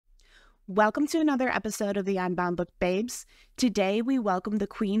Welcome to another episode of the Unbound Book Babes. Today, we welcome the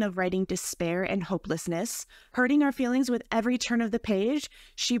queen of writing despair and hopelessness. Hurting our feelings with every turn of the page,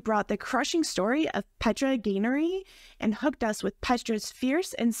 she brought the crushing story of Petra Gainery and hooked us with Petra's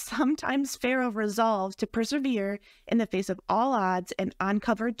fierce and sometimes feral resolve to persevere in the face of all odds and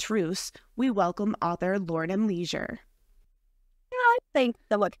uncovered truths. We welcome author Lauren Leasure. Thanks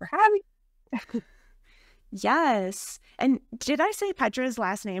so much for having me. Yes. And did I say Petra's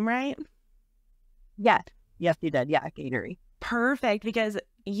last name right? Yes, you did. Yeah, Gainery. Perfect, because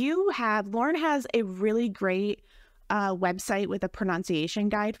Lauren has a really great website with a pronunciation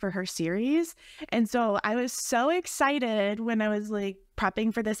guide for her series. And so I was so excited when I was like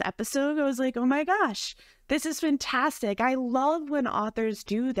prepping for this episode. I was like, oh my gosh, this is fantastic. I love when authors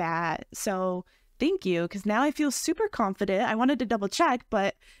do that. So thank you, because now I feel super confident. I wanted to double check,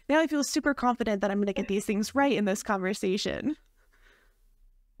 but now I feel super confident that I'm going to get these things right in this conversation.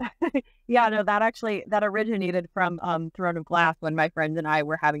 Yeah, no, that originated from Throne of Glass when my friends and I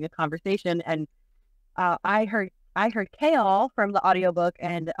were having a conversation, and I heard Kale from the audiobook,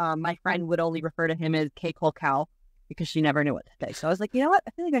 and my friend would only refer to him as K. Cole Cow because she never knew what to say. So I was like, you know what?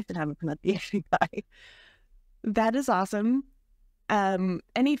 I feel like I should have a pronunciation guide. That is awesome.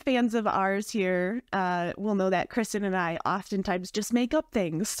 Any fans of ours here will know that Kristen and I oftentimes just make up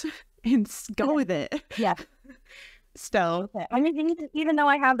things and go with it. Yeah. So, okay. I mean, even though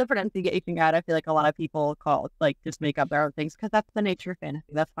I have the pronunciation guide, I feel like a lot of people just make up their own things because that's the nature of fantasy.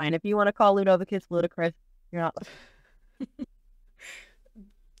 That's fine. If you want to call Ludovicus ludicrous, you're not.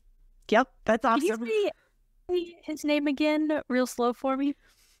 Yep, that's awesome. Can you say his name again real slow for me?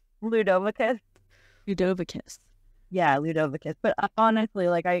 Ludovicus. Ludovicus. Yeah, Ludovicus. But honestly,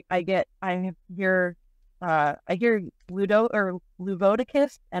 like I hear Ludo or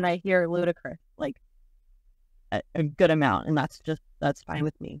Luvodicus, and I hear ludicrous like a good amount, and that's fine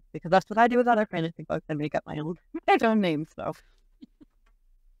with me because that's what I do with other fantasy books. I make up my own name. So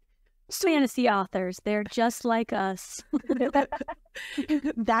fantasy authors, they're just like us.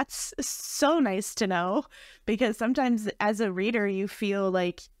 That's so nice to know, because sometimes as a reader, you feel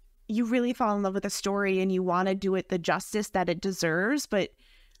like you really fall in love with a story and you want to do it the justice that it deserves, but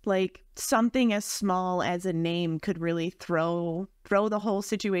like something as small as a name could really throw the whole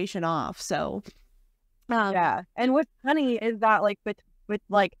situation off. So yeah, and what's funny is that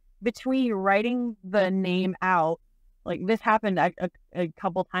between writing the name out, like this happened a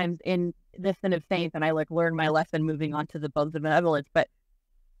couple times in the Sin of Saints, and I learned my lesson moving on to the Bones of Benevolence. But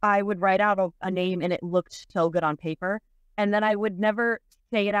I would write out a name and it looked so good on paper, and then I would never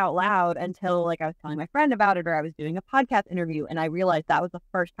say it out loud until I was telling my friend about it or I was doing a podcast interview, and I realized that was the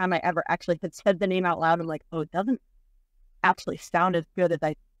first time I ever actually had said the name out loud. I'm like, oh, it doesn't actually sound as good as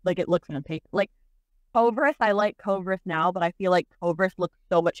it looks on paper. Like Covrus, I like Covrus now, but I feel like Covrus looks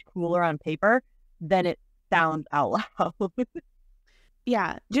so much cooler on paper than it sounds out loud.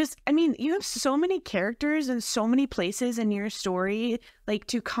 Yeah, you have so many characters and so many places in your story. Like,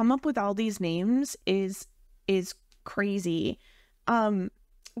 to come up with all these names is crazy.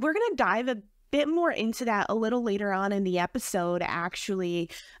 We're gonna dive a bit more into that a little later on in the episode, actually,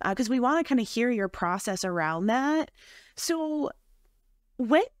 because we want to kind of hear your process around that. So,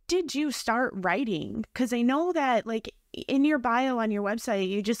 when did you start writing? Because I know that, in your bio on your website,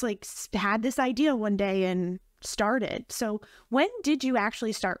 you just had this idea one day and started. So when did you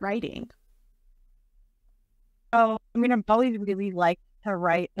actually start writing? Oh, I mean, I've always really liked to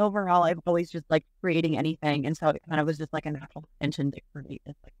write. Overall, I've always just liked creating anything, and so it kind of was just like a natural extension to create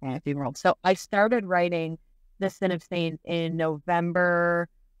this fantasy world. So I started writing The Sin of Saints in November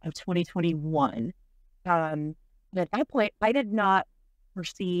of 2021. At that point, I did not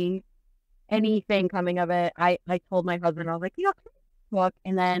foresee anything coming of it. I told my husband, I was like, book,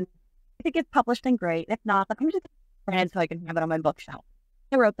 and then if it gets published, then great. If not, I'm just friends so I can have it on my bookshelf.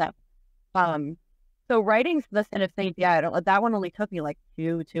 I wrote that. So writing The Sin of Saints, that one only took me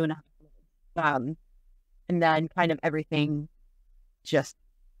 2.5 months. And then kind of everything just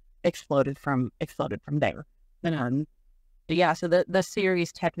exploded from there. And so the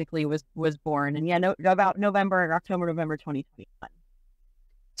series technically was born, and about November 2021.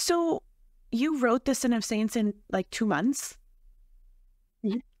 So you wrote The Sin of Saints in 2 months?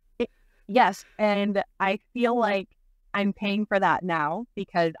 Yes, and I feel like I'm paying for that now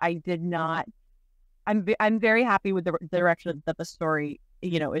because I did not. I'm very happy with the direction that the story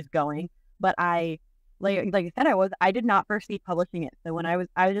is going, but I like I said I did not foresee publishing it. So when I was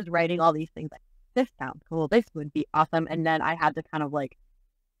just writing all these things, this sounds cool, this would be awesome, and then I had to kind of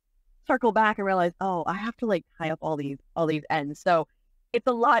circle back and realize, oh, I have to tie up all these ends. So it's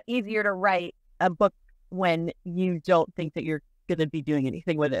a lot easier to write a book when you don't think that you're going to be doing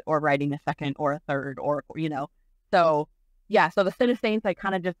anything with it or writing a second or a third or So, yeah, so the Sin of Saints, I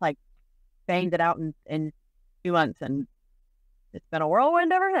kind of just like banged it out in 2 months, and it's been a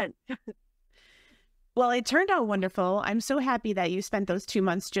whirlwind ever since. Well, it turned out wonderful. I'm so happy that you spent those 2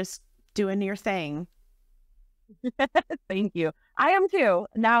 months just doing your thing. Thank you. I am too.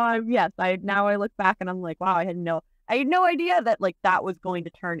 Now I look back and I'm like, wow, I had no idea that like that was going to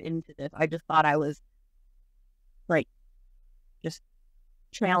turn into this. I just thought I was like just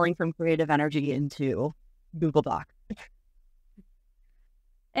channeling from creative energy into Google Doc.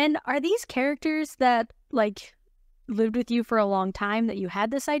 And are these characters that like lived with you for a long time, that you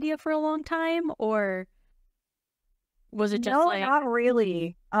had this idea for a long time, or was it just no, like... not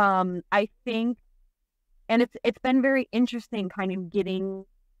really. I think, and it's been very interesting kind of getting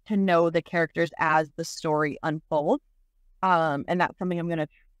to know the characters as the story unfolds. And that's something I'm going to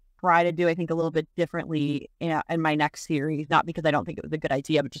try to do, I think, a little bit differently in my next series. Not because I don't think it was a good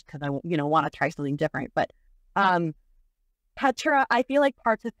idea, but just because I, want to try something different. But Petra, I feel like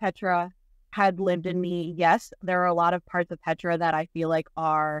parts of Petra had lived in me. Yes, there are a lot of parts of Petra that I feel like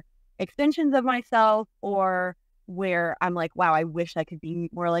are extensions of myself, or where I'm like, wow, I wish I could be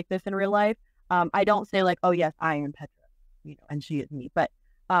more like this in real life. I don't say like, oh yes, I am Petra, and she is me. But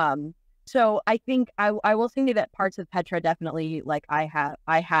so I think I will say that parts of Petra definitely like I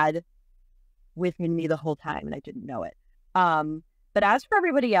had within me the whole time, and I didn't know it. But as for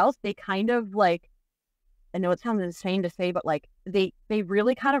everybody else, they kind of like, I know it sounds insane to say, but like they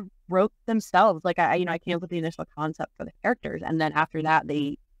really kind of wrote themselves. Like I came up with the initial concept for the characters, and then after that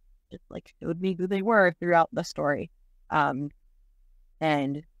they just like showed me who they were throughout the story.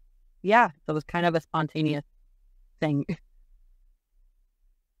 And yeah, so it was kind of a spontaneous thing.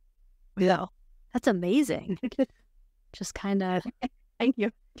 Yeah, that's amazing. Just kind of... Thank you.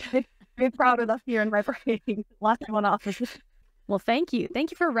 Very proud of us here in my writing. Lots going on. Well, thank you.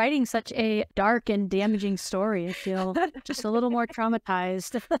 Thank you for writing such a dark and damaging story. I feel just a little more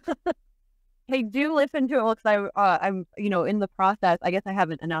traumatized. Hey, do listen to it, because I'm in the process. I guess I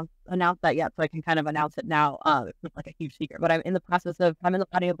haven't announced that yet, so I can kind of announce it now. It's not like a huge secret, but I'm in the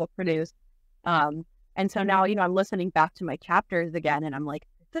audiobook produce. And so now, I'm listening back to my chapters again, and I'm like,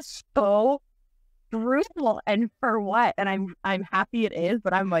 this is so brutal, and for what? And I'm happy it is,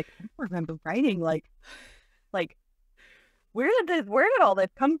 but I'm like, I don't remember writing like where did all this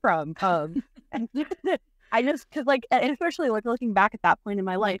come from? And I just, because like, and especially like looking back at that point in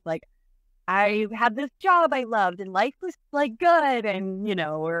my life, like I had this job I loved, and life was like good, and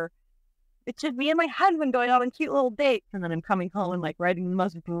or it's just me and my husband going out on cute little dates, and then I'm coming home and like writing the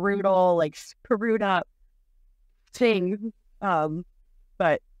most brutal, like screwed up things.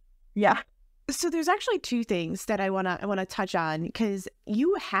 But yeah. So there's actually two things that I wanna touch on, because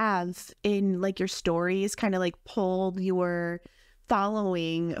you have in like your stories kind of like pulled your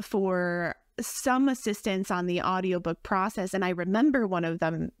following for some assistance on the audiobook process, and I remember one of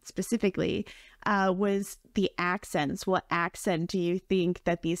them specifically was the accents. What accent do you think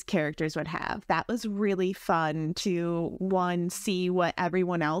that these characters would have? That was really fun to see what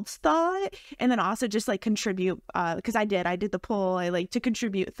everyone else thought, and then also just like contribute, because I did the poll. I like to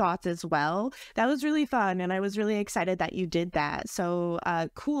contribute thoughts as well. That was really fun, and I was really excited that you did that. So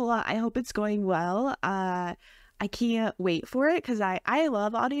cool. I hope it's going well. I can't wait for it, because I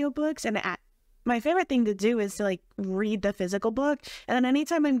love audiobooks, and my favorite thing to do is to like read the physical book, and then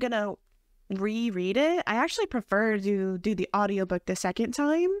anytime I'm gonna reread it, I actually prefer to do the audiobook the second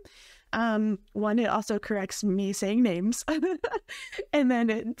time. One, it also corrects me saying names, and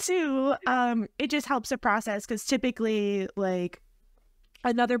then two, it just helps the process, because typically like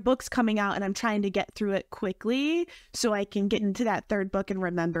another book's coming out and I'm trying to get through it quickly so I can get into that third book and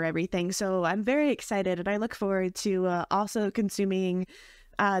remember everything. So I'm very excited, and I look forward to also consuming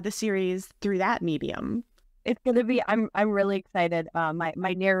the series through that medium. It's gonna be. I'm really excited. My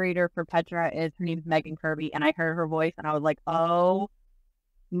narrator for Petra her name's Megan Kirby, and I heard her voice, and I was like, oh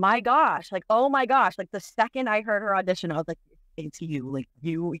my gosh, like the second I heard her audition, I was like, it's you, like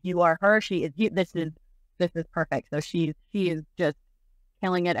you are her. She is you. This is perfect. So she is just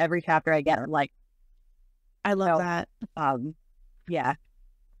killing it every chapter I get her. Like, I love that. Yeah,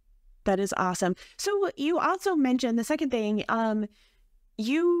 that is awesome. So you also mentioned the second thing.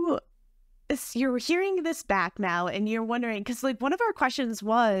 You're hearing this back now, and you're wondering, because like one of our questions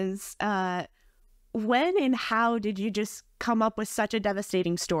was, when and how did you just come up with such a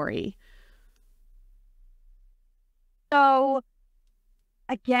devastating story? So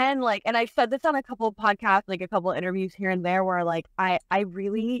again, like, and I said this on a couple of podcasts, like a couple of interviews here and there, where like I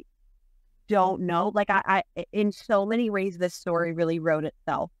really don't know. Like I in so many ways this story really wrote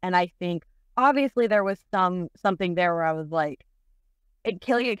itself, and I think obviously there was something there where I was like, it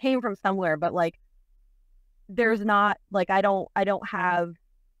came from somewhere, but like there's not like I'm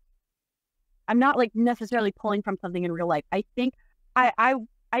not like necessarily pulling from something in real life. I think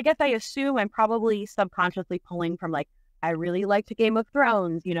I guess I assume I'm probably subconsciously pulling from like I really liked Game of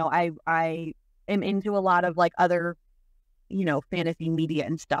Thrones, you know, I am into a lot of like other, you know, fantasy media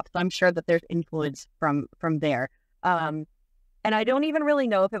and stuff. So I'm sure that there's influence from there. And I don't even really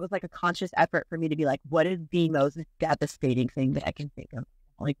know if it was like a conscious effort for me to be like, what is the most devastating thing that I can think of?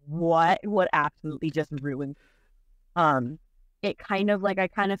 Like what would absolutely just ruin it kind of like I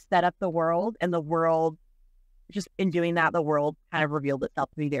kind of set up the world, and the world just in doing that, the world kind of revealed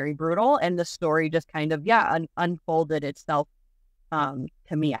itself to be very brutal, and the story just kind of unfolded itself to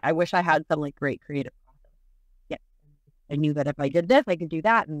me. I wish I had some like great creative process. Yeah, I knew that if I did this, I could do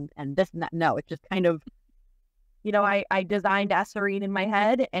that, and this and that. No, it just kind of, you know, I designed Esserine in my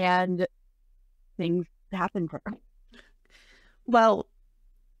head, and things happened for her. Well,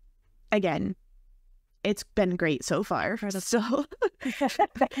 again, it's been great so far. So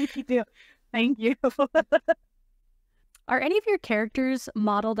Thank you. Thank you. Are any of your characters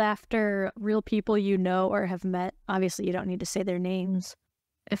modeled after real people you know or have met? Obviously, you don't need to say their names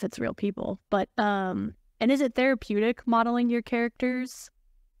if it's real people, but and is it therapeutic modeling your characters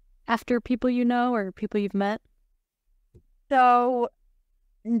after people you know or people you've met? So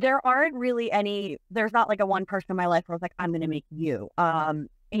there aren't really any. There's not like a one person in my life where I was like, I'm going to make you.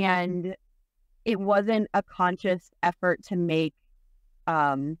 And it wasn't a conscious effort to make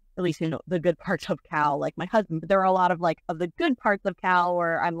at least, you know, the good parts of Cal, like my husband. But there are a lot of like of the good parts of Cal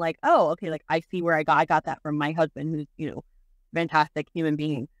where I'm like, oh, okay, like I see where I got that from my husband, who's, you know, fantastic human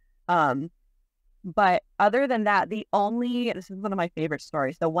being. But other than that, this is one of my favorite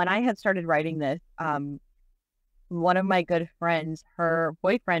stories. So when I had started writing this, one of my good friends, her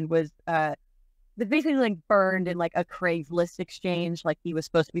boyfriend was basically like burned in like a Craigslist exchange. Like he was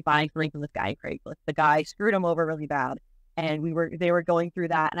supposed to be buying something from this guy on Craigslist. The guy screwed him over really bad. And they were going through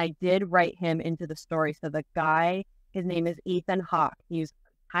that, and I did write him into the story. So the guy, his name is Ethan Hawke. He's a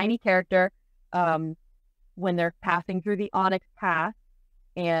tiny character. When they're passing through the Onyx Path,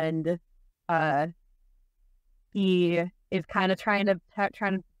 and he is kind of trying to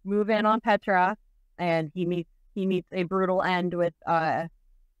move in on Petra, and he meets a brutal end with an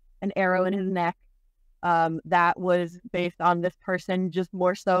arrow in his neck. That was based on this person. Just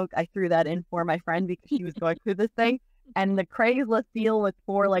more so, I threw that in for my friend because she was going through this thing. And the Craigslist deal was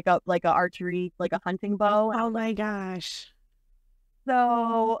for like a archery, like a hunting bow. Oh my gosh.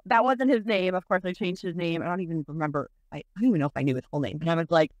 So that wasn't his name. Of course, I changed his name. I don't even remember. I don't even know if I knew his whole name. And I was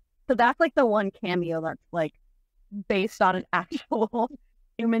like, so that's like the one cameo that's like based on an actual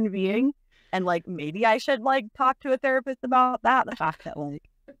human being. And like, maybe I should like talk to a therapist about that. The fact that like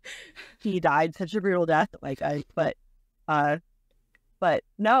he died such a brutal death. But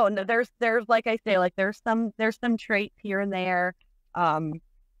no, there's like I say, like there's some traits here and there,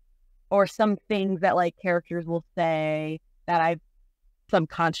 or some things that like characters will say that I've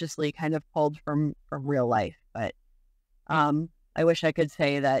subconsciously kind of pulled from real life. But I wish I could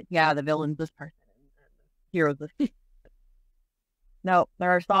say that, yeah, the villain's this person, hero's this. No,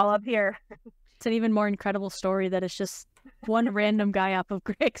 they're all up here. It's an even more incredible story that it's just one random guy off of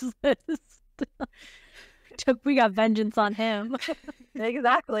Craigslist. We got vengeance on him.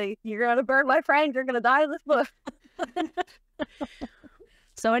 Exactly. You're gonna burn my friend. You're gonna die in this book.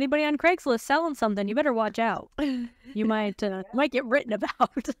 So anybody on Craigslist selling something, you better watch out. You might get written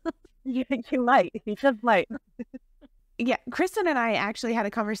about. You might. You just might. Yeah, Kristen and I actually had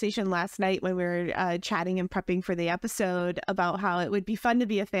a conversation last night when we were chatting and prepping for the episode about how it would be fun to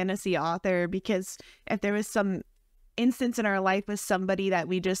be a fantasy author, because if there was some instance in our life with somebody that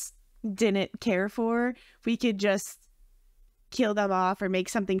we just didn't care for, we could just kill them off or make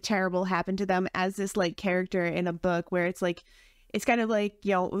something terrible happen to them as this like character in a book, where it's like, it's kind of like,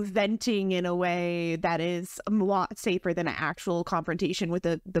 you know, venting in a way that is a lot safer than an actual confrontation with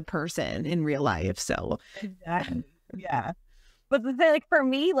the person in real life. So exactly. Yeah. But the thing, like for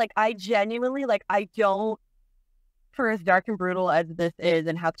me, like I genuinely, like I don't, for as dark and brutal as this is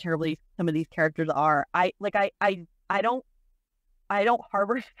and how terribly some of these characters are, I don't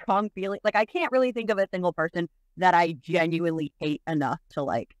harbor strong feelings. Like I can't really think of a single person that I genuinely hate enough to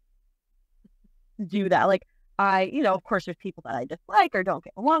like do that. Like you know, of course there's people that I dislike or don't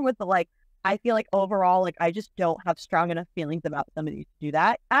get along with, but like I feel like overall, like I just don't have strong enough feelings about somebody to do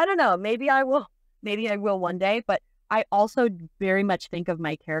that. I don't know. Maybe I will one day, but I also very much think of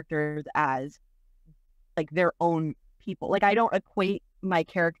my characters as like their own people. Like I don't equate my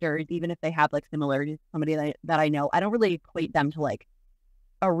characters, even if they have like similarities to somebody that I know, I don't really equate them to like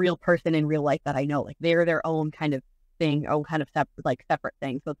a real person in real life that I know. Like they're their own kind of being kind of separate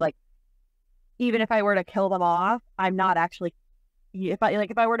things. So it's like, even if I were to kill them off, I'm not actually, if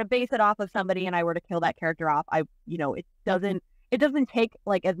I were to base it off of somebody and I were to kill that character off, it doesn't take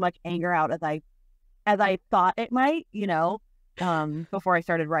like as much anger out as I thought it might, before I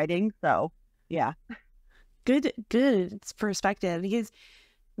started writing. So yeah. Good perspective. Because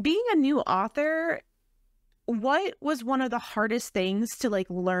being a new author, what was one of the hardest things to like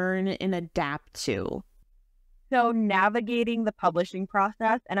learn and adapt to? So navigating the publishing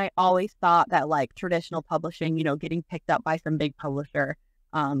process, and I always thought that like traditional publishing, getting picked up by some big publisher,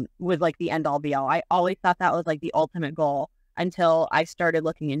 was like the end all be all. I always thought that was like the ultimate goal until I started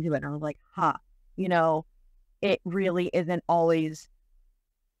looking into it, and I was like, it really isn't always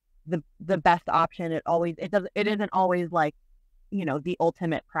the best option. It isn't always like, the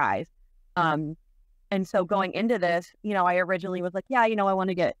ultimate prize. And so going into this, I originally was like, yeah, I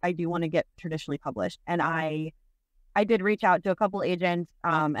do want to get traditionally published. And I did reach out to a couple agents,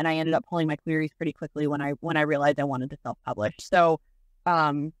 and I ended up pulling my queries pretty quickly when I realized I wanted to self-publish. So,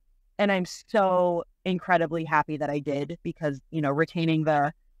 and I'm so incredibly happy that I did, because, retaining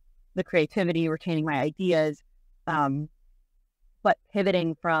the creativity, retaining my ideas, but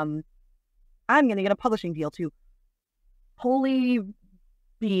pivoting from, I'm going to get a publishing deal, to, holy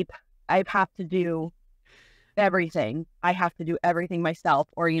beep, I have to do everything. I have to do everything myself,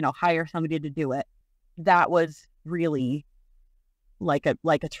 or, hire somebody to do it. That was really like a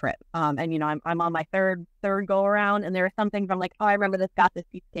trip. And, I'm on my third go around, and there are some things I'm like, oh, I remember this, got this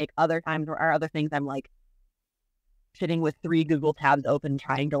piece of cake. Other times there are other things I'm like sitting with 3 Google tabs open,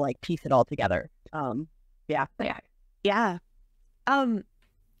 trying to like piece it all together. Yeah.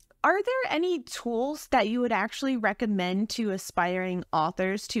 Are there any tools that you would actually recommend to aspiring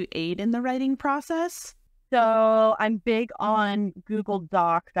authors to aid in the writing process? So I'm big on Google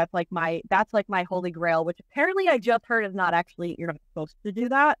Docs. That's like my holy grail, which apparently I just heard is not actually, you're not supposed to do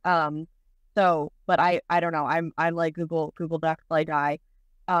that. But I don't know. I'm like Google Docs like I,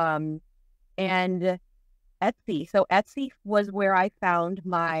 and Etsy. So Etsy was where I found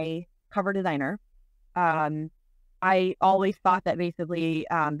my cover designer. I always thought that basically,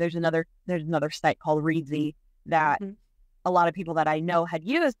 there's another site called Reedsy that a lot of people that I know had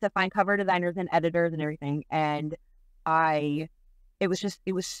used to find cover designers and editors and everything. And it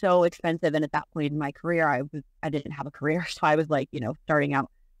was so expensive. And at that point in my career, I didn't have a career. So I was like, starting out.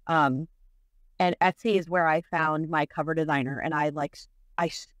 And Etsy is where I found my cover designer. And I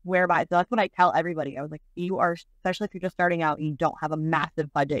swear by it. So that's what I tell everybody. I was like, especially if you're just starting out, you don't have a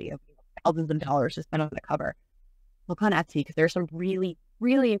massive budget, you have thousands of dollars to spend on a cover. Look on Etsy, because there's some really,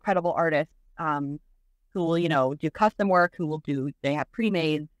 really incredible artists who will, do custom work, they have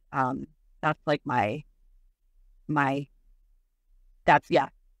pre-made. That's like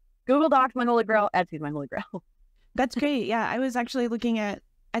Google Docs, my holy grail. Etsy's my holy grail. That's great. Yeah, I was actually looking at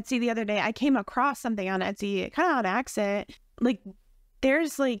Etsy the other day. I came across something on Etsy, kind of on accident. Like,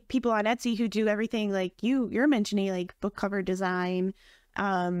 there's like people on Etsy who do everything like you're mentioning, like book cover design,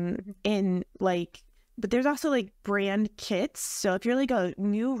 and like, but there's also like brand kits. So if you're like a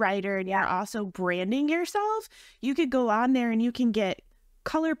new writer and you're also branding yourself, you could go on there and you can get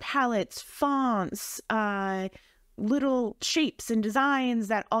color palettes, fonts, little shapes and designs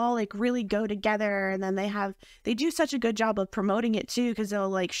that all like really go together. And then they do such a good job of promoting it too, because they'll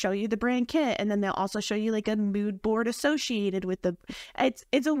like show you the brand kit, and then they'll also show you like a mood board associated with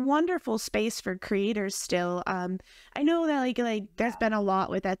it's a wonderful space for creators still. I know that like there's been a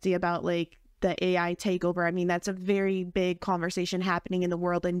lot with Etsy about like the AI takeover. I mean, that's a very big conversation happening in the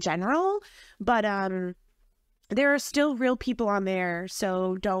world in general, but there are still real people on there,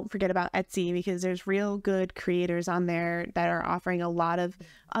 so don't forget about Etsy, because there's real good creators on there that are offering a lot of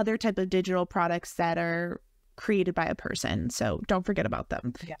other type of digital products that are created by a person. So don't forget about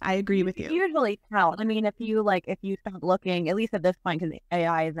them. Yeah. I agree with you. Usually tell. I mean, if you start looking, at least at this point, because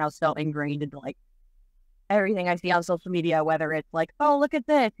AI is now so ingrained into like everything I see on social media, whether it's like, oh, look at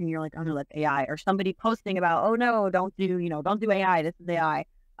this, and you're like, oh no, that's AI, or somebody posting about, oh no, don't do AI, this is AI.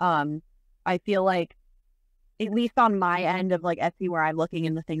 I feel like, at least on my end of like Etsy, where I'm looking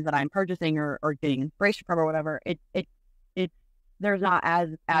in the things that I'm purchasing or getting inspiration from or whatever, there's not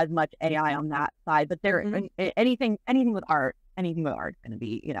as much AI on that side, but there anything with art is going to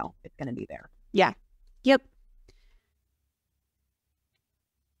be, it's going to be there. Yeah. Yep.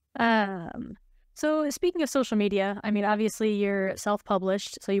 So speaking of social media, I mean, obviously you're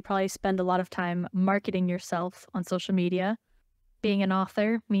self-published, so you probably spend a lot of time marketing yourself on social media. Being an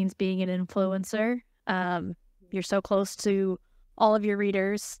author means being an influencer. You're so close to all of your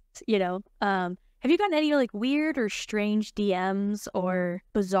readers, Have you gotten any like weird or strange DMs or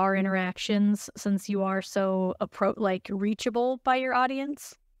bizarre interactions since you are so reachable by your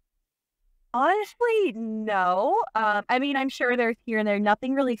audience? Honestly, no. I mean, I'm sure there's here and there.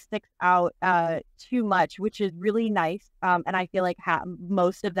 Nothing really sticks out too much, which is really nice. And I feel like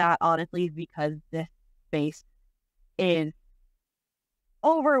most of that, honestly, is because this space is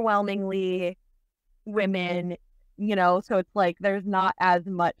overwhelmingly women, so it's like there's not as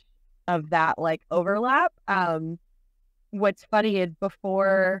much of that like overlap. What's funny is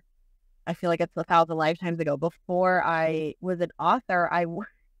before, I feel like it's 1,000 lifetimes ago, before I was an author,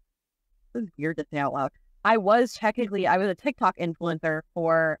 this is weird to say out loud. I was a TikTok influencer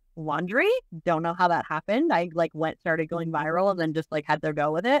for laundry. Don't know how that happened. I started going viral and then just like had to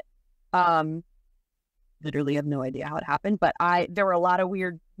go with it. Literally have no idea how it happened, but there were a lot of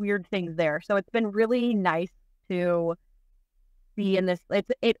weird things there. So it's been really nice to be in this.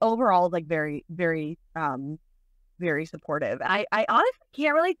 It overall is like very, very, very supportive. I honestly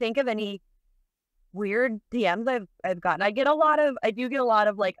can't really think of any weird DMs I've gotten. I do get a lot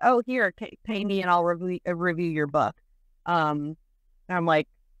of like, oh, here, pay me and I'll review your book. And I'm like,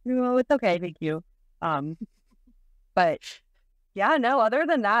 no, it's okay, thank you. But yeah, no, other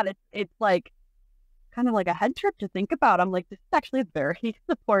than that, it's like kind of like a head trip to think about. I'm like, this is actually very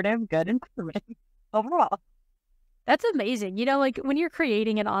supportive, good, and informative overall. That's amazing. Like when you're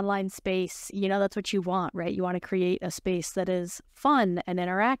creating an online space, that's what you want, right? You want to create a space that is fun and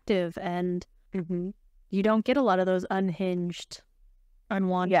interactive, and you don't get a lot of those unhinged,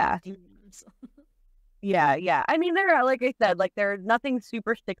 unwanted DMs. Yeah. I mean, there are, like I said, like there's nothing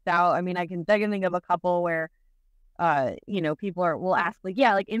super sticks out. I mean, I can think of a couple where, people will ask like,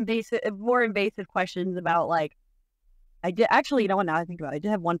 more invasive questions about like, I did actually, now I think about it, I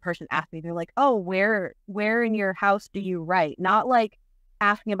did have one person ask me, they're like, oh, where in your house do you write? Not like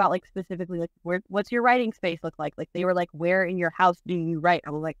asking about like specifically like what's your writing space look like? Like they were like, where in your house do you write?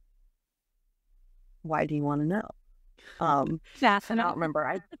 I was like, why do you want to know? I don't remember.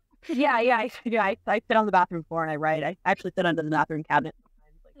 I sit on the bathroom floor and I write. I actually sit under the bathroom cabinet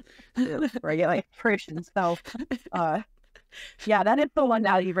where I get my inspiration. So, that is the one.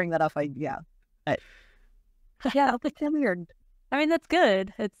 Now you bring that up, it's weird. I mean, that's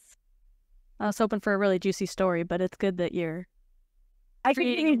good. I was hoping for a really juicy story, but it's good that you're. I could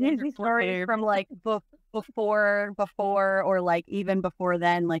give you juicy stories from like before or like even before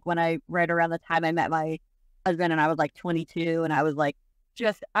then, like when right around the time I met my husband and I was like 22 and I was like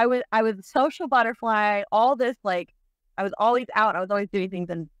I was a social butterfly, all this, like I was always out, I was always doing things,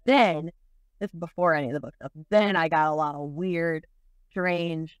 and then this is before any of the book stuff, then I got a lot of weird,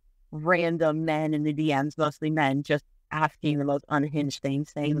 strange, random men in the DMs, mostly men, just asking the most unhinged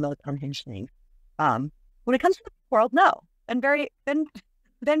things, saying the most unhinged things. When it comes to the world, no. And been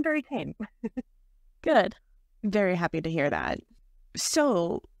very tame. Good. Very happy to hear that.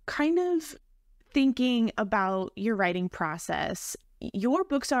 So, kind of thinking about your writing process, your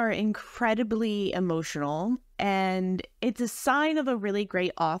books are incredibly emotional, and it's a sign of a really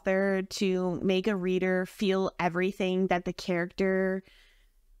great author to make a reader feel everything that the character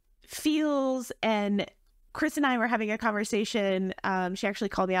feels. And Chris and I were having a conversation. She actually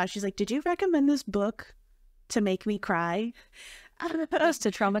called me out. She's like, did you recommend this book to make me cry? Just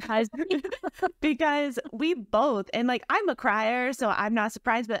to traumatize me? Because we both, and like I'm a crier, so I'm not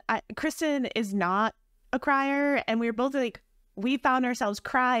surprised, but Kristen is not a crier, and we were both like, we found ourselves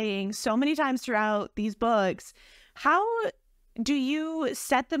crying so many times throughout these books. How do you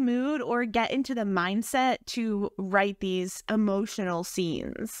set the mood or get into the mindset to write these emotional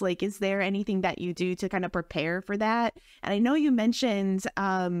scenes? Like, is there anything that you do to kind of prepare for that? And I know you mentioned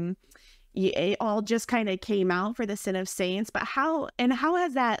it all just kind of came out for the Sin of Saints, but how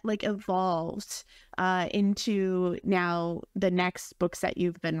has that like evolved into now the next books that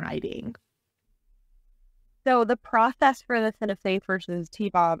you've been writing? So the process for the Sin of Saints versus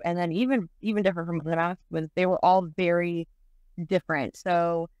T-Bob, and then even different from Unmasked, was they were all very different.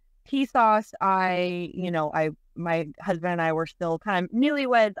 So T-Sauce, my husband and I were still kind of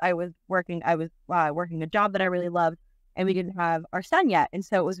newlyweds. I was working a job that I really loved, and we didn't have our son yet. And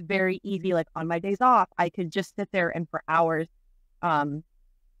so it was very easy, like on my days off, I could just sit there and for hours, write.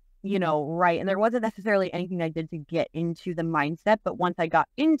 And there wasn't necessarily anything I did to get into the mindset, but once I got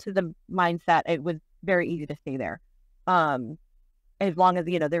into the mindset, it was very easy to stay there. As long as,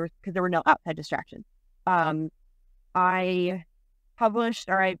 because there were no outside distractions. I published,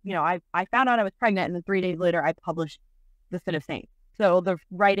 I found out I was pregnant, and then 3 days later I published The Sin of Saints. So the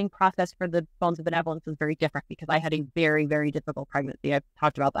writing process for the Bones of Benevolence was very different because I had a very, very difficult pregnancy. I've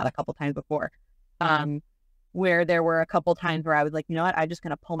talked about that a couple times before. where there were a couple times where I was like, you know what, I'm just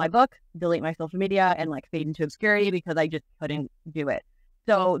going to pull my book, delete my social media, and like fade into obscurity because I just couldn't do it.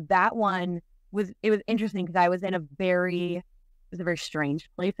 So that one was interesting because I was in a very strange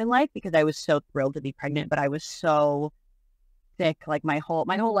place in life because I was so thrilled to be pregnant, but I was so sick, like my whole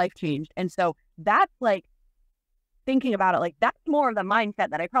life changed. And so that's like, thinking about it, like that's more of the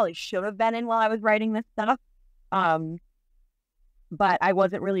mindset that I probably should have been in while I was writing this stuff. But I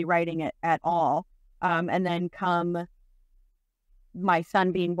wasn't really writing it at all. And then come my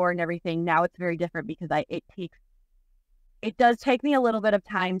son being born and everything, now it's very different because it does take me a little bit of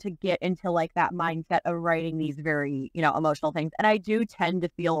time to get into like that mindset of writing these very, emotional things. And I do tend to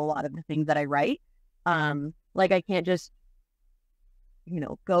feel a lot of the things that I write. Like I can't just,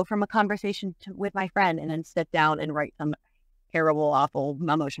 go from a conversation with my friend and then sit down and write some terrible, awful,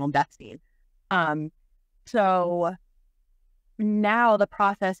 emotional death scene. So now the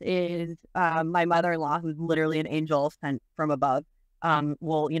process is my mother-in-law, who's literally an angel sent from above,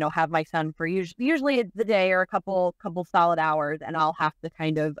 will, have my son for usually it's the day or a couple solid hours, and I'll have to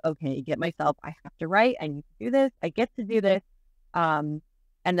kind of, get myself, I have to write, I need to do this, I get to do this.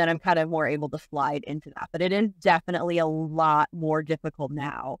 And then I'm kind of more able to slide into that. But it is definitely a lot more difficult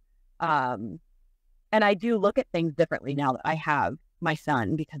now. And I do look at things differently now that I have my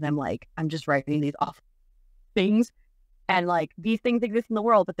son, because I'm just writing these awful things. And like these things exist in the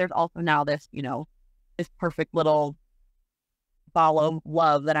world, but there's also now this, this perfect little ball of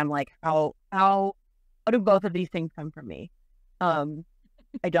love that I'm like, how do both of these things come from me? I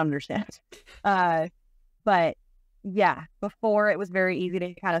don't understand. But yeah, before it was very easy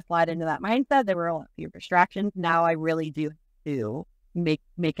to kind of slide into that mindset. There were a lot fewer distractions. Now I really do make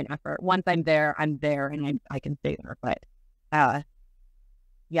an effort. Once I'm there, and I can stay there. But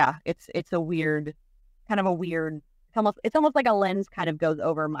yeah, it's a weird, it's almost like a lens kind of goes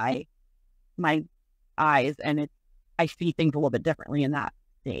over my eyes, and I see things a little bit differently in that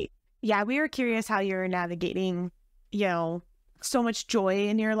state. Yeah, we were curious how you're navigating, so much joy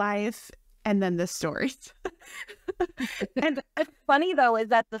in your life, and then the stories. And it's funny though is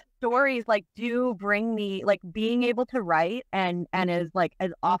that the stories like do bring me, like, being able to write and as like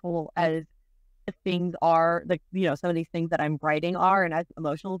as awful as things are, like, some of these things that I'm writing are, and as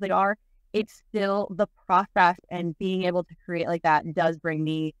emotional as they are, it's still the process, and being able to create like that does bring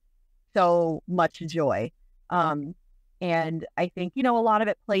me so much joy. And I think, a lot of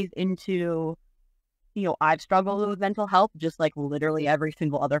it plays into, I've struggled with mental health just like literally every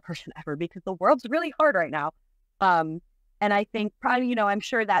single other person ever, because the world's really hard right now. And I think probably, I'm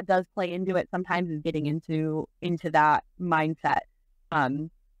sure that does play into it sometimes, is getting into that mindset.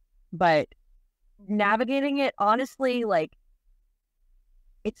 But navigating it, honestly, like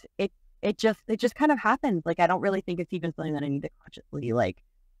it just kind of happens. Like, I don't really think it's even something that I need to consciously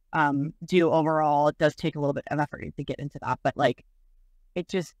do overall. It does take a little bit of effort to get into that, but like, it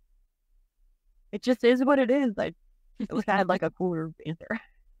just is what it is. I wish I had like a cooler answer.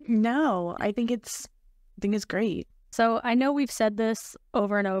 No, I think it's great. So I know we've said this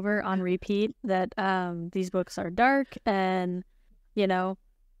over and over on repeat that these books are dark, and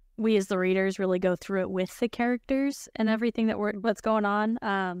we as the readers really go through it with the characters and everything what's going on.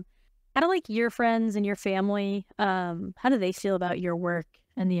 How do like your friends and your family, how do they feel about your work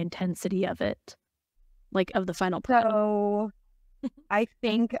and the intensity of it, like of the final product? So I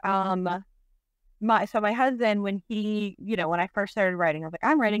think my husband, when he, when I first started writing, I was like,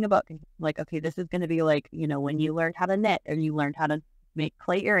 I'm writing a book. And like, okay, this is going to be like, when you learned how to knit, or you learned how to make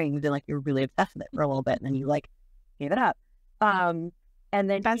clay earrings, and like you're really obsessed with it for a little bit, and then you like gave it up. And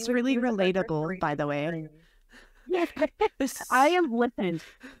then that's really relatable, by the way. I am listened.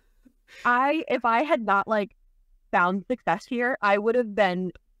 If I had not like found success here, I would have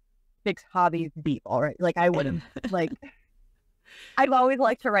been 6 hobbies deep already. Like I would have like. I've always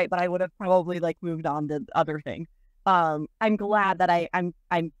liked to write, but I would have probably like moved on to other things. I'm glad that I'm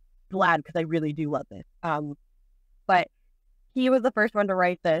glad, because I really do love this. But he was the first one to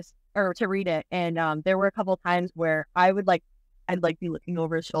write this, or to read it, and there were a couple times where I'd be looking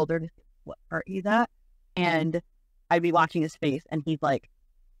over his shoulder to see what part he's at, and I'd be watching his face, and he's like,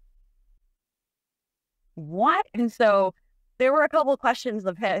 "What?" And so there were a couple of questions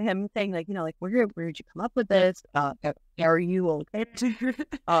of him saying, like, like, where did you come up with this? Are you okay?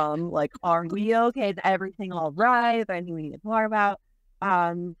 Like, are we okay? Is everything all right? Is there anything we need to talk about?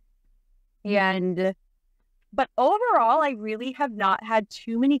 But overall, I really have not had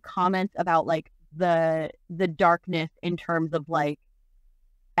too many comments about like the darkness, in terms of like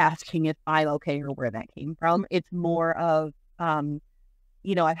asking if I'm okay or where that came from. It's more of, I've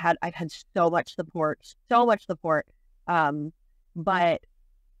had so much support. But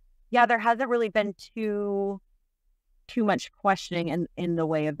yeah, there hasn't really been too much questioning in the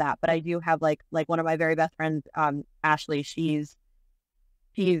way of that. But I do have like one of my very best friends, Ashley. She's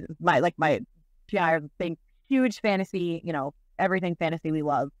my she and I are big huge fantasy, everything fantasy we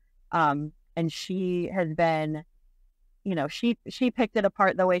love. And she has been, she picked it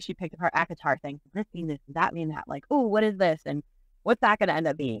apart the way she picked apart ACOTAR things. This mean this, that mean that. Like, oh, what is this, and what's that going to end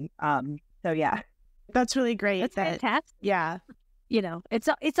up being? So yeah, that's really great. That's fantastic. Yeah,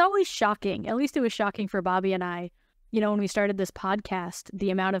 it's always shocking. At least it was shocking for Bobby and I. When we started this podcast, the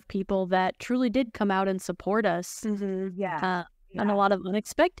amount of people that truly did come out and support us. Yeah. And a lot of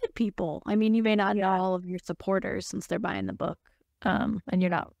unexpected people. I mean, you may not know all of your supporters since they're buying the book, and you're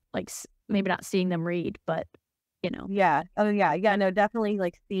not maybe not seeing them read, but Yeah. Oh yeah. Yeah. No, definitely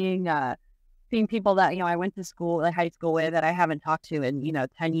like seeing people that I went to school, like high school with, that I haven't talked to in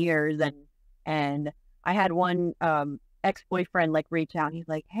 10 years, and I had one ex-boyfriend like reach out. And he's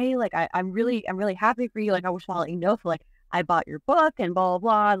like, hey, like I'm really happy for you. Like I just want to let you know, like I bought your book and blah blah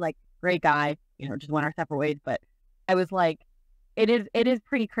blah. And, like great guy, just went our separate ways. But I was like, it is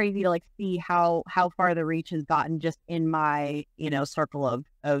pretty crazy to like see how far the reach has gotten just in my circle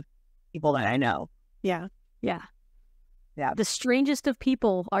of people that I know. Yeah. The strangest of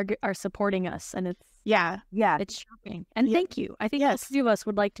people are supporting us, and it's it's shocking. And thank you. I think both of us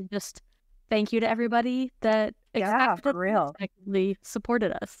would like to just thank you to everybody that unexpectedly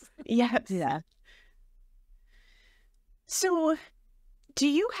supported us. Yes. Yeah. So, do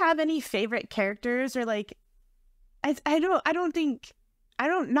you have any favorite characters, or like,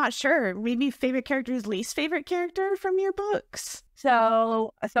 not sure. Maybe favorite characters, least favorite character from your books?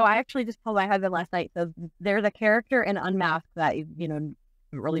 So I actually just told my husband last night. So there's a character in Unmasked that haven't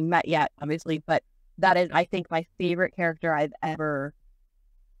really met yet, obviously, but that is, I think, my favorite character I've ever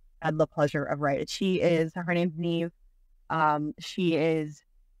had the pleasure of writing. Her name's Neve. She is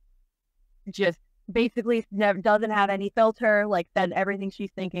just basically doesn't have any filter. Like, said everything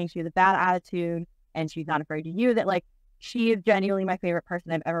she's thinking. She has a bad attitude, and she's not afraid to use it. Like, she is genuinely my favorite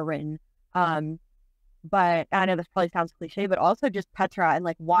person I've ever written. But I know this probably sounds cliche, but also just Petra, and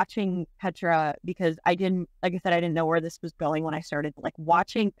like watching Petra, because I didn't know where this was going when I started. Like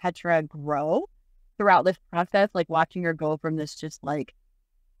watching Petra grow throughout this process, like watching her go from this just like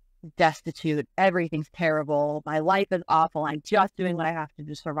destitute, everything's terrible, my life is awful, I'm just doing what I have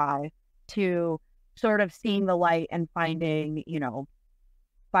to survive, to sort of seeing the light and finding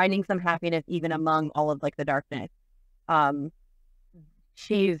some happiness even among all of like the darkness.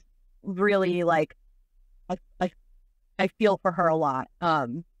 She's really like, I feel for her a lot,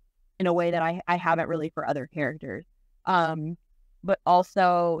 in a way that I haven't really for other characters. But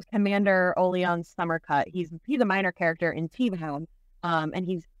also Commander Oleon's Summercut. He's a minor character in T-Bound, and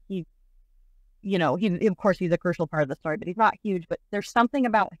he's of course he's a crucial part of the story, but he's not huge. But there's something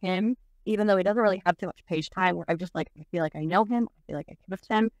about him, even though he doesn't really have too much page time, where I'm just like, I feel like I know him. I feel like I trust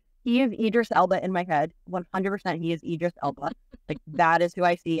him. He is Idris Elba in my head. 100% he is Idris Elba. Like, that is who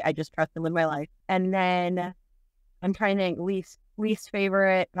I see. I just trust him with my life. And then I'm trying to think least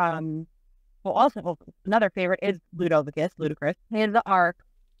favorite. Also another favorite is Ludicrous. And the arc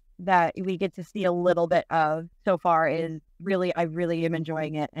that we get to see a little bit of so far is really, I really am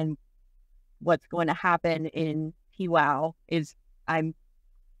enjoying it. And what's going to happen in T-Wow is I'm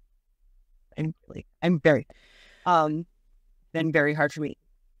very, been very hard for me.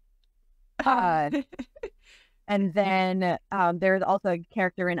 And then there's also a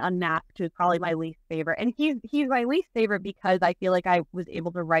character in Unmasked who's probably my least favorite, and he's my least favorite because I feel like I was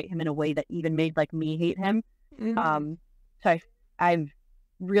able to write him in a way that even made like me hate him. So I'm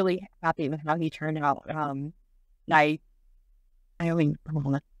really happy with how he turned out. I don't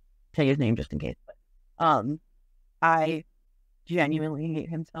want to say his name just in case, but I genuinely hate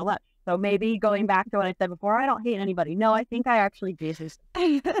him so much. So maybe going back to what I said before, I don't hate anybody. No, I think I actually do.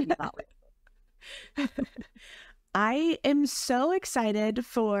 I am so excited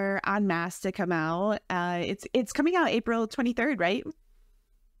for Unmasked to come out. It's coming out April 23rd, right?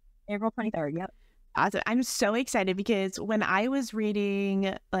 April 23rd, yep. Awesome. I'm so excited because when I was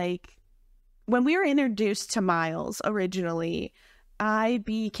reading, like, when we were introduced to Miles originally, I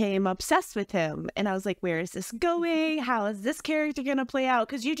became obsessed with him. And I was like, where is this going? How is this character going to play out?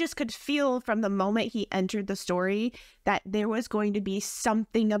 Because you just could feel from the moment he entered the story that there was going to be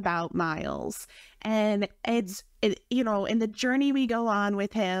something about Miles. And in the journey we go on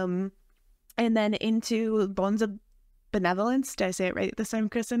with him, and then into Bones of Benevolence. Did I say it right this time,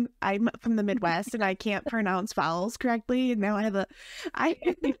 Kristen? I'm from the Midwest and I can't pronounce vowels correctly. And now I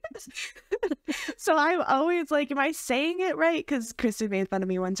so I'm always like, am I saying it right? Because Kristen made fun of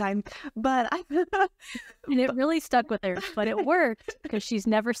me one time, but and it really stuck with her, but it worked because she's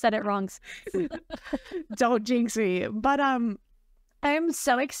never said it wrong. Don't jinx me. But I'm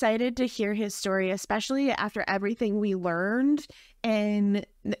so excited to hear his story, especially after everything we learned in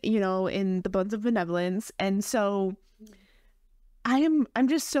the Bones of Benevolence. And so I'm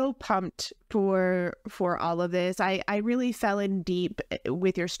just so pumped for all of this. I really fell in deep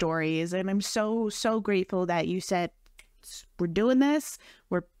with your stories, and I'm so grateful that you said we're doing this,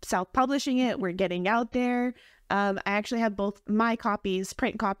 we're self-publishing it, we're getting out there. I actually have both my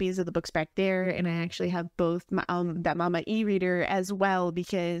print copies of the books back there, and I actually have both that Mama e-reader as well,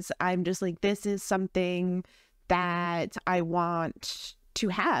 because I'm just like, this is something that I want to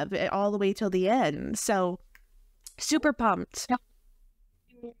have all the way till the end. So super pumped. Yeah.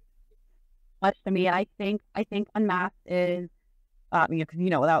 Much to me, I think Unmasked is, because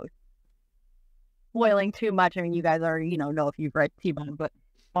without spoiling too much, I mean, you guys already know if you've read T-Bomb, but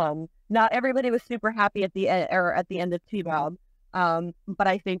not everybody was super happy at the end of T-Bomb. But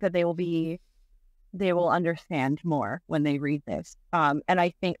I think that they will understand more when they read this. And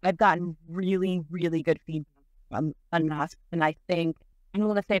I think I've gotten really, really good feedback from Unmasked, and I think I don't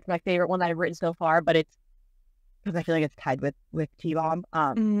want to say it's my favorite one that I've written so far, but it's because I feel like it's tied with T-Bomb.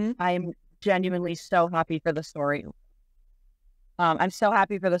 I'm genuinely so happy for the story. I'm so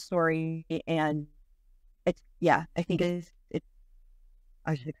happy for the story, and I think it's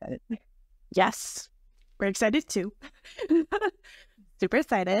I was just excited. Yes, we're excited too. Super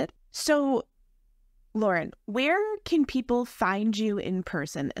excited. So, Lauren, where can people find you in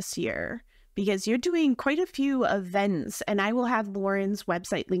person this year? Because you're doing quite a few events, and I will have Lauren's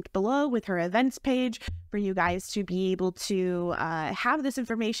website linked below with her events page for you guys to be able to have this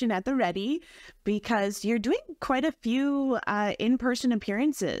information at the ready, because you're doing quite a few in-person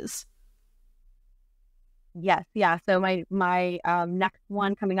appearances. Yes, yeah. So my next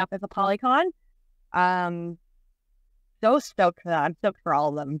one coming up is a Polycon. So stoked for that. I'm stoked for all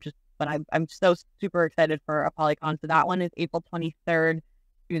of them. But I'm so super excited for a Polycon. So that one is April 23rd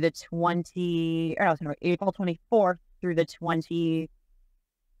through the April 24th through the 26th,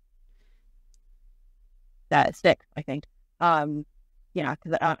 I think. Because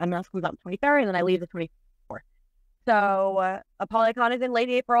I'm not school's on the 23rd, and then I leave the 24th. So a Polycon is in late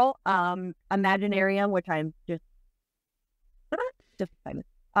April. Imaginarium, which I'm just excited.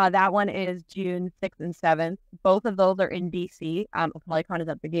 That one is June 6th and 7th. Both of those are in DC. A Polycon is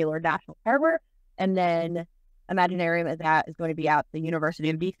at the Gaylord National Harbor, and then Imaginarium is going to be at the University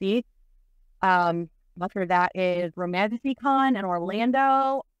of DC. After that is RomanticyCon in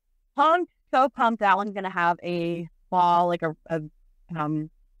Orlando. So pumped. That one's going to have a ball, like a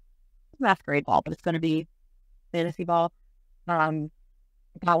masquerade ball, but it's going to be fantasy ball. That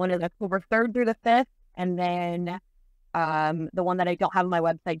one is October 3rd through the 5th. And then the one that I don't have on my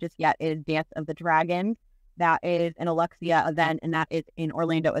website just yet is Dance of the Dragons. That is an Alexia event, and that is in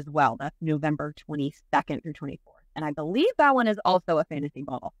Orlando as well. That's November 22nd through 24th. And I believe that one is also a fantasy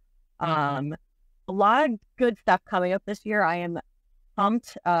ball. A lot of good stuff coming up this year. I am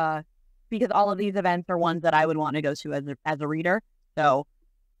pumped because all of these events are ones that I would want to go to as a reader. So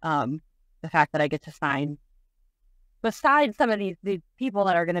the fact that I get to sign, besides some of these people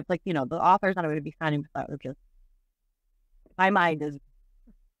that are going to, the authors that I'm going to be signing with, that are just, my mind is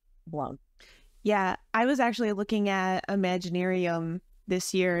blown. Yeah, I was actually looking at Imaginarium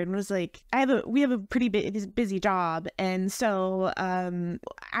this year and was like, we have a pretty busy job, and so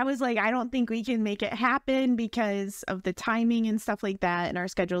I was like, I don't think we can make it happen because of the timing and stuff like that, and our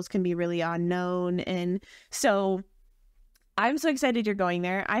schedules can be really unknown. And so I'm so excited you're going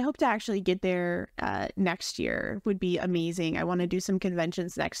there. I hope to actually get there next year. Would be amazing. I want to do some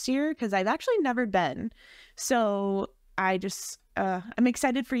conventions next year because I've actually never been. So I just I'm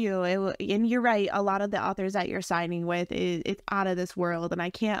excited for you. And you're right, a lot of the authors that you're signing with, it's out of this world, and I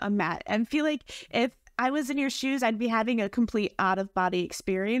can't imagine. I feel like if I was in your shoes, I'd be having a complete out-of-body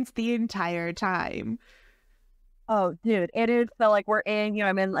experience the entire time. Oh, dude, it is. So we're in,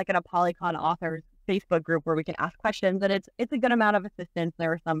 I'm in in a Polycon authors Facebook group where we can ask questions, and it's a good amount of assistance.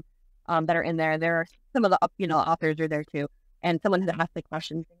 There are some that are in there. There are some of the authors are there too, and someone has asked the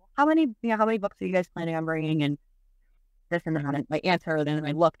question, how many books are you guys planning on bringing? And this and that, and I answered, and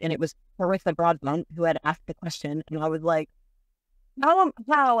I looked, and it was Clarissa Broadbent who had asked the question, and I was like,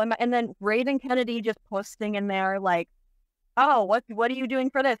 how? And then Raven Kennedy just posting in there oh, what are you doing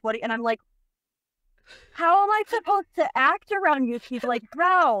for this? And I'm like, how am I supposed to act around you? She's like,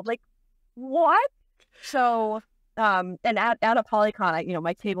 how? What? So and at a Polycon,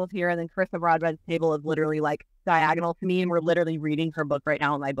 my table's here, and then Carissa Broadbent's table is literally like diagonal to me, and we're literally reading her book right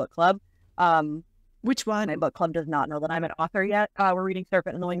now in my book club. Which one? My book club does not know that I'm an author yet. We're reading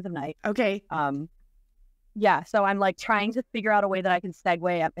Serpent and the Wings of Night. Okay. Yeah, so I'm like trying to figure out a way that I can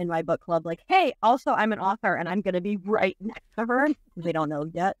segue up in my book club. Like, hey, also I'm an author, and I'm gonna be right next to her. They don't know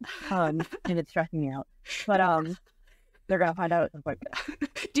yet, and it's stressing me out. But they're gonna find out at some point.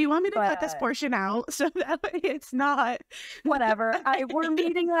 Do you want me to cut this portion out so that it's not whatever? We're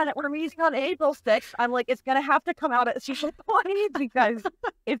meeting on April 6th. I'm like, it's gonna have to come out at season 20 because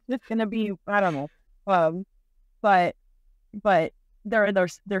it's just gonna be, I don't know. But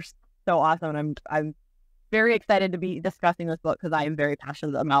they're so awesome, and I'm very excited to be discussing this book because I am very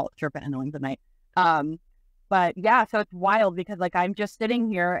passionate about Serpent and the Wings of Night. But yeah, so it's wild because like I'm just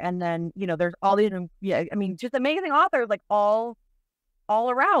sitting here, and then there's all these just amazing authors like all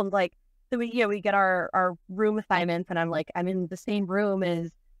around. Like, so we get our room assignments, and I'm in the same room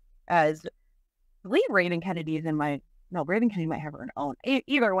as I believe Raven Kennedy's in my Raven Kennedy might have her own.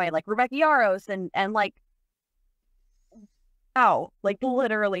 Either way, like Rebecca Yarros and like how, like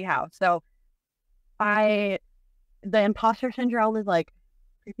literally how. So the imposter syndrome is like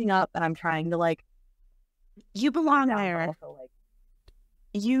creeping up, and I'm trying to like. You belong there. Also,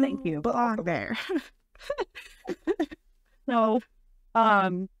 like, thank you. Belong there. So,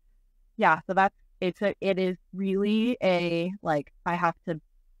 yeah. So it is really a like I have to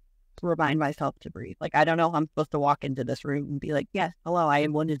remind myself to breathe. Like I don't know how I'm supposed to walk into this room and be like, yes, hello, I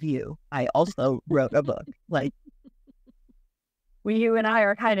am one of you. I also wrote a book. Like, you and I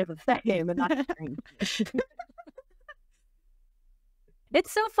are kind of the same, and that's strange.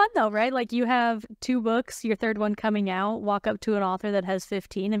 It's so fun though, right? Like you have 2 books, your third one coming out, walk up to an author that has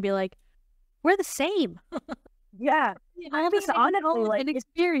 15 and be like, we're the same. Yeah. I have this honestly like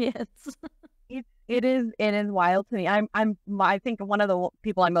experience. It is wild to me. I think one of the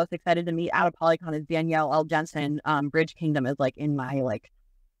people I'm most excited to meet out of Polycon is Danielle L. Jensen. Bridge Kingdom is like in my like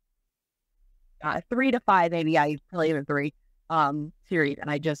 3 to 5, maybe I probably even 3 series,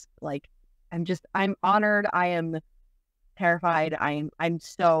 and I just like I'm honored. I am terrified. I'm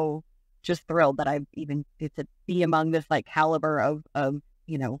so just thrilled that I've even get to be among this like caliber of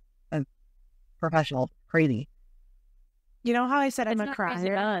professionals. Crazy. You know how I said I'm a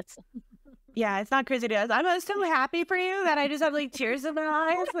crier? Yeah, it's not crazy to us. I'm so happy for you that I just have like tears in my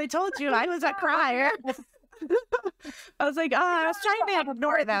eyes. I told you I was a crier. I was like, I was trying to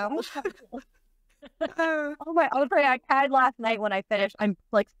ignore them. Oh my! I was sorry. I cried last night when I finished.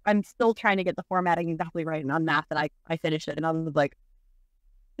 I'm still trying to get the formatting exactly right and Unmasked, and I finished it, and I was like,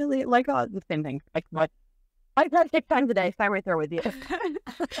 really, like, oh, the same thing. I read 6 times a day, so I'm right there with you.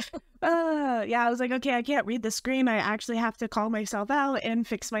 Yeah, I was like, okay, I can't read the screen. I actually have to call myself out and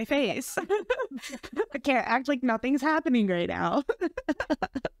fix my face. I can't act like nothing's happening right now.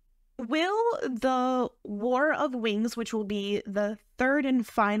 Will the War of Wings, which will be the 3rd and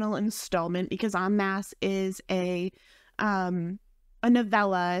final installment, because Unmasked is a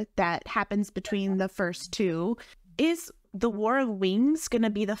novella that happens between the first 2, is the War of Wings going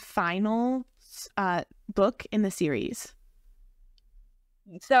to be the final book in the series?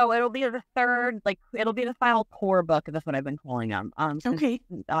 So it'll be the 3rd, like it'll be the final core book. That's what I've been calling them. Okay.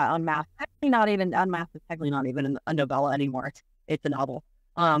 Unmasked, Unmasked is technically not even a novella anymore. It's a novel.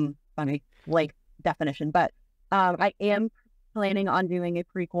 Funny like definition, but I am planning on doing a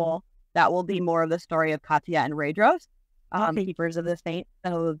prequel that will be more of the story of Katya and Raedros, Keepers of the Saint.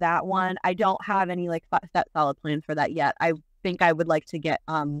 So that one, I don't have any like set solid plans for that yet. I think I would like to get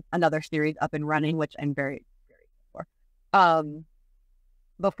another series up and running, which I'm very, very for.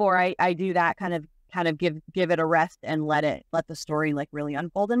 Before I do that, kind of give it a rest and let the story like really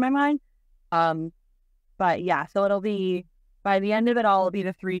unfold in my mind. But yeah, so it'll be by the end of it all, it'll be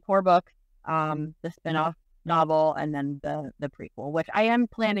the 3 core books, the spinoff novel, and then the prequel, which I am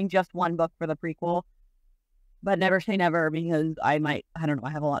planning just 1 book for the prequel, but never say never, because I don't know,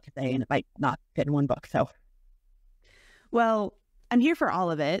 I have a lot to say and it might not fit in 1 book. So, well, I'm here for all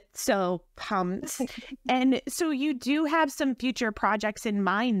of it, so pumped. And so you do have some future projects in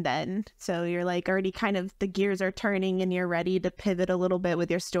mind then? So you're like already kind of, the gears are turning and you're ready to pivot a little bit with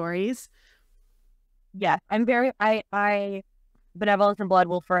your stories? Yes, I'm very, Benevolence and Blood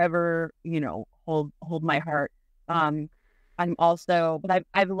will forever, hold my heart. I'm also, but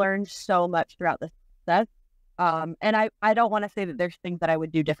I've learned so much throughout this process. And I don't want to say that there's things that I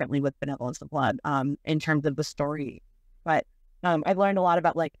would do differently with Benevolence and Blood, in terms of the story, but I've learned a lot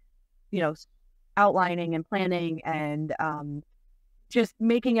about outlining and planning and just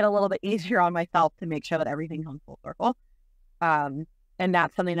making it a little bit easier on myself to make sure that everything comes full circle. And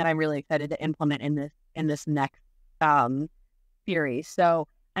that's something that I'm really excited to implement in this next series. So,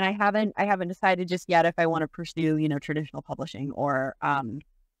 and I haven't decided just yet if I want to pursue, you know, traditional publishing or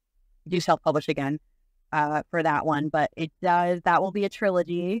do self-publish again for that one. But that will be a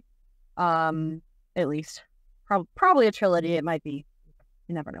trilogy, at least probably a trilogy. It might be,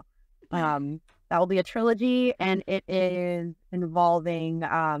 you never know. That will be a trilogy, and it is involving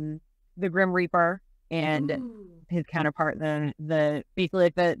the Grim Reaper and his counterpart, the basically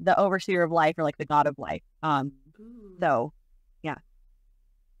like the overseer of life, or like the god of life. So yeah,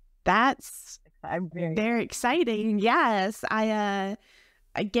 that's very exciting. Yes, I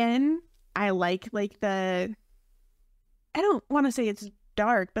like the, I don't want to say it's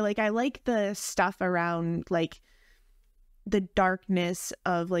dark, but like I like the stuff around like the darkness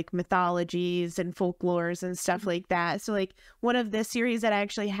of like mythologies and folklores and stuff like that. So like one of the series that I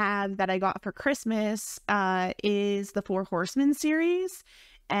actually have that I got for Christmas is the Four Horsemen series,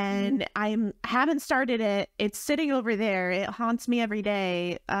 and I haven't started it. It's sitting over there. It haunts me every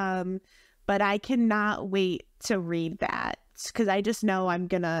day, but I cannot wait to read that, because I just know I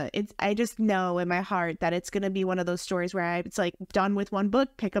just know in my heart that it's gonna be one of those stories where it's like done with one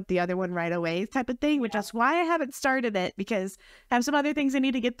book, pick up the other one right away type of thing, which is why I haven't started it, because I have some other things I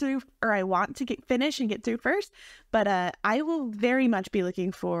need to get through, or I want to finish and get through first. But I will very much be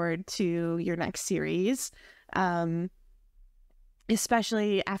looking forward to your next series,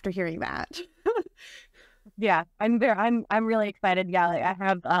 especially after hearing that. Yeah, I'm really excited. Yeah, like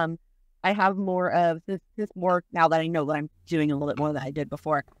I have more of this more now that I know that I'm doing a little bit more than I did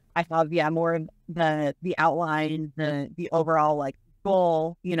before. I have more of the outline, the overall like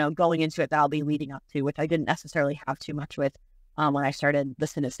goal, you know, going into it that I'll be leading up to, which I didn't necessarily have too much with when I started the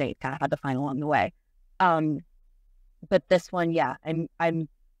Sin Estate. Kind of had to find along the way. But this one, yeah, I'm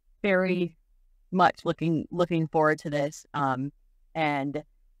very much looking forward to this. And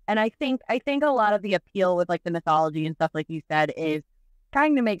I think a lot of the appeal with like the mythology and stuff, like you said, is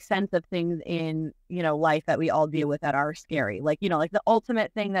trying to make sense of things in, you know, life that we all deal with that are scary. Like, you know, like the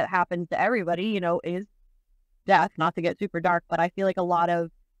ultimate thing that happens to everybody, you know, is death, not to get super dark, but I feel like a lot of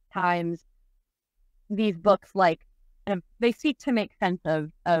times these books, like, they seek to make sense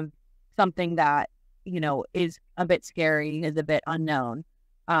of something that, you know, is a bit scary, is a bit unknown.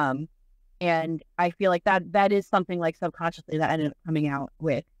 And I feel like that is something like subconsciously that ended up coming out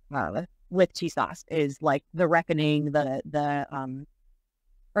with Chisos, is like the reckoning,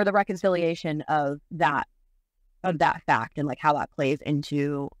 or the reconciliation of that fact, and like how that plays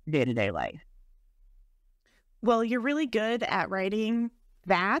into day-to-day life. Well, you're really good at writing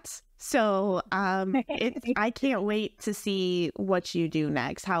that, so I can't wait to see what you do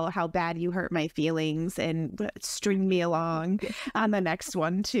next, how bad you hurt my feelings, and string me along on the next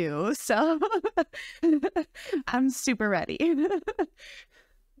one too. So I'm super ready.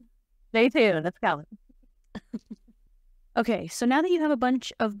 Stay tuned. Let's go. Okay, so now that you have a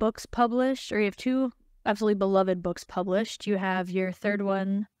bunch of books published, or you have two absolutely beloved books published, you have your third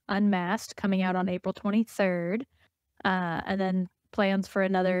one, Unmasked, coming out on April 23rd, and then plans for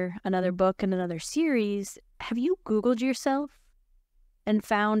another book and another series. Have you Googled yourself and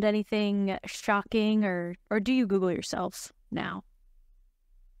found anything shocking, or do you Google yourself now?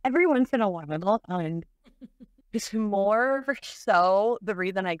 Every once in a while, and just more so, the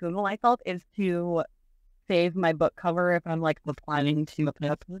reason I Google myself is to save my book cover if I'm like applying to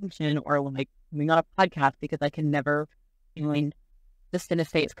a position or like coming on a podcast, because I can never find the Sin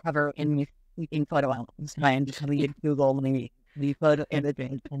Estate's cover in my sleeping photo albums. So I am just having to Google the photo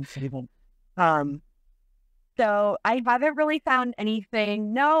images and save them. So I haven't really found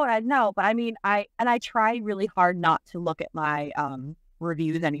anything. No, but I mean, I try really hard not to look at my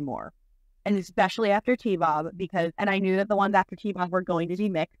reviews anymore, and especially after T-Bob, and I knew that the ones after T-Bob were going to be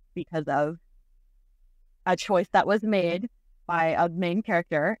mixed because of a choice that was made by a main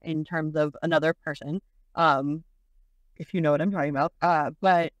character in terms of another person, if you know what I'm talking about.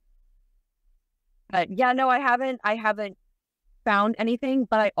 But yeah, no, I haven't found anything,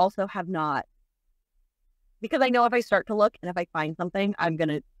 but I also have not, because I know if I start to look and if I find something, I'm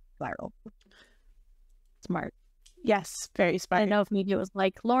gonna spiral. Smart. Yes, very smart. I know if media was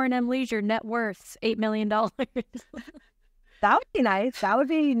like, Lauren M. Leasure net worth $8 million. That would be nice. That would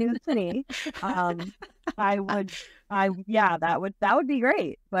be news to me. That would be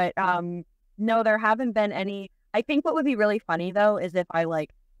great. But no, there haven't been any. I think what would be really funny though is if I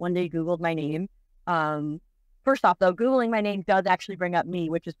like one day Googled my name. First off though, Googling my name does actually bring up me,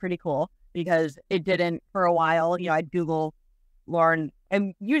 which is pretty cool, because it didn't for a while. You know, I'd Google Lauren,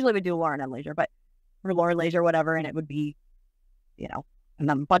 and usually would do Lauren M. Leasure, but for Lauren Leasure, whatever, and it would be, you know, and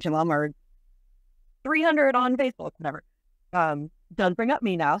then a bunch of them are 300 on Facebook, whatever. Does bring up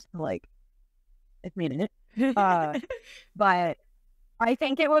me now, so like it's me in it. But I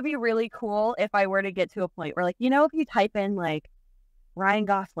think it would be really cool if I were to get to a point where, like, you know, if you type in like Ryan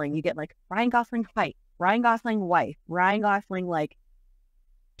Gosling, you get like Ryan Gosling height, Ryan Gosling wife, Ryan Gosling like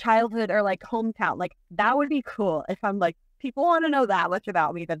childhood or like hometown. Like, that would be cool if I'm like, people want to know that much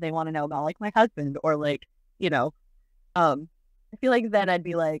about me that they want to know about like my husband or like, you know, I feel like then I'd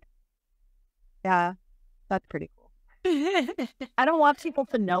be like, yeah, that's pretty cool. I don't want people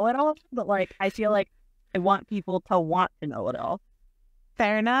to know it all, but like, I feel like I want people to want to know it all.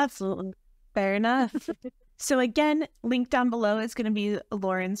 Fair enough. Absolutely. Fair enough. So again, link down below is going to be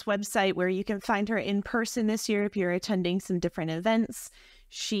Lauren's website where you can find her in person this year if you're attending some different events.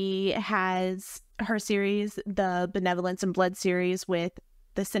 She has her series, the Benevolence and Blood series, with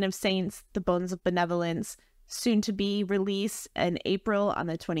the Sin of Saints, the Bones of Benevolence, soon to be released in April on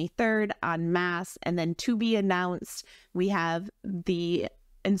the 23rd, Unmasked, and then to be announced, we have the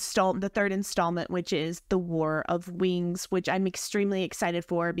third installment, which is The War of Wings, which I'm extremely excited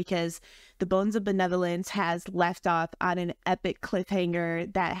for because the Bones of Benevolence has left off on an epic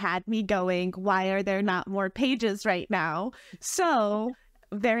cliffhanger that had me going, why are there not more pages right now? So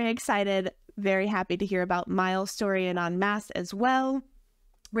very excited, very happy to hear about Miles' story and Unmasked as well.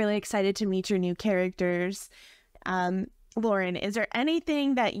 Really excited to meet your new characters. Lauren, is there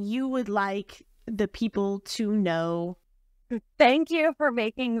anything that you would like the people to know? Thank you for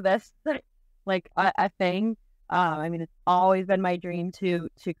making this like a thing. I mean, it's always been my dream to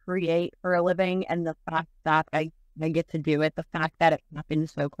create for a living, and the fact that I get to do it, the fact that it happened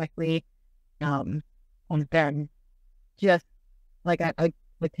so quickly, and then just like I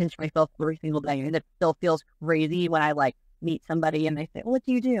pinch myself every single day, and it still feels crazy when I like meet somebody and they say, "What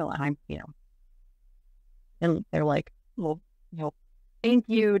do you do?" And I'm, you know, and they're like, "Well, you know, thank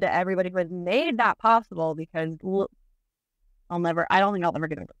you to everybody who has made that possible," because I don't think I'll ever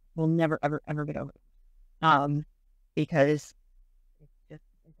get over it. We'll never, ever, ever get over it. Because it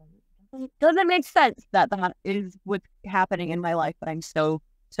doesn't make sense that is what's happening in my life, but I'm so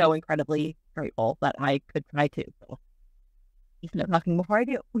incredibly grateful that I could try to. So, just no talking before I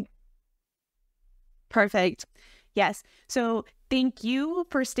do. Perfect. Yes. So thank you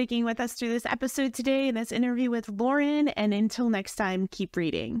for sticking with us through this episode today and this interview with Lauren. And until next time, keep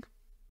reading.